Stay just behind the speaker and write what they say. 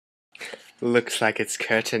Looks like it's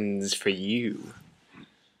curtains for you.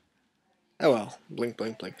 Oh well, blink,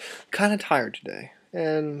 blink, blink. Kinda tired today,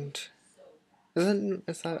 and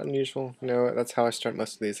is that unusual? No, that's how I start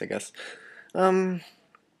most of these, I guess. Um,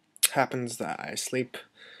 happens that I sleep,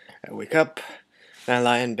 I wake up, and I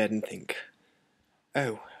lie in bed and think,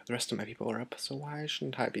 oh, the rest of my people are up, so why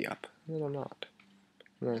shouldn't I be up? Well, I'm not.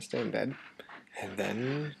 And then I stay in bed, and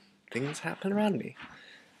then things happen around me,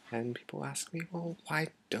 and people ask me, well, why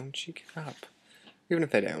don't you get up? Even if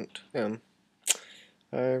they don't,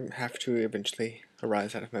 I have to eventually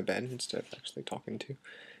arise out of my bed instead of actually talking to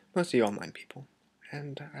most of you online people.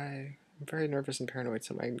 And I'm very nervous and paranoid,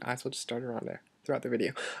 so my eyes will just start around there throughout the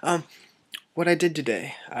video. What I did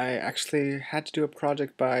today, I actually had to do a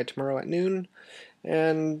project by tomorrow at noon,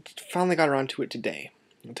 and finally got around to it today.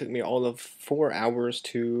 It took me all of 4 hours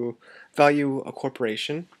to value a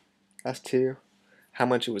corporation as to how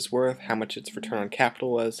much it was worth, how much its return on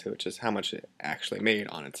capital was, which is how much it actually made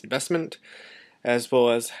on its investment, as well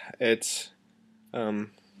as its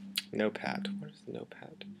notepad. What is the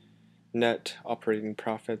notepad? Net operating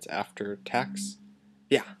profits after tax.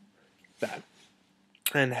 Yeah, that.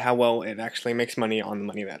 And how well it actually makes money on the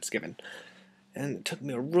money that's given. And it took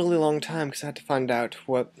me a really long time because I had to find out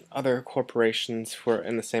what other corporations were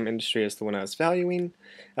in the same industry as the one I was valuing,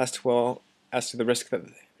 as to the risk that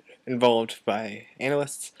involved by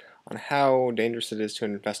analysts, on how dangerous it is to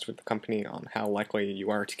invest with the company, on how likely you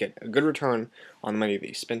are to get a good return on the money that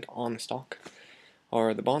you spent on the stock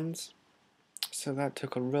or the bonds. So that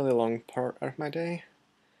took a really long part out of my day,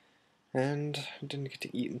 and I didn't get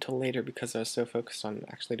to eat until later because I was so focused on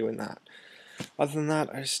actually doing that. Other than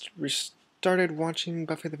that, I started watching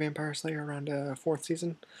Buffy the Vampire Slayer around 4th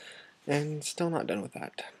season, and still not done with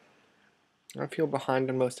that. I feel behind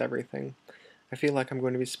on most everything. I feel like I'm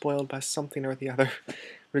going to be spoiled by something or the other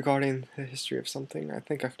regarding the history of something. I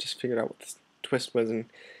think I've just figured out what the twist was in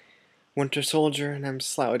Winter Soldier, and I'm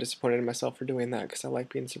slightly disappointed in myself for doing that because I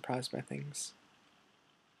like being surprised by things.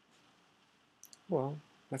 Well,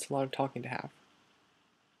 that's a lot of talking to have.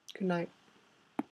 Good night.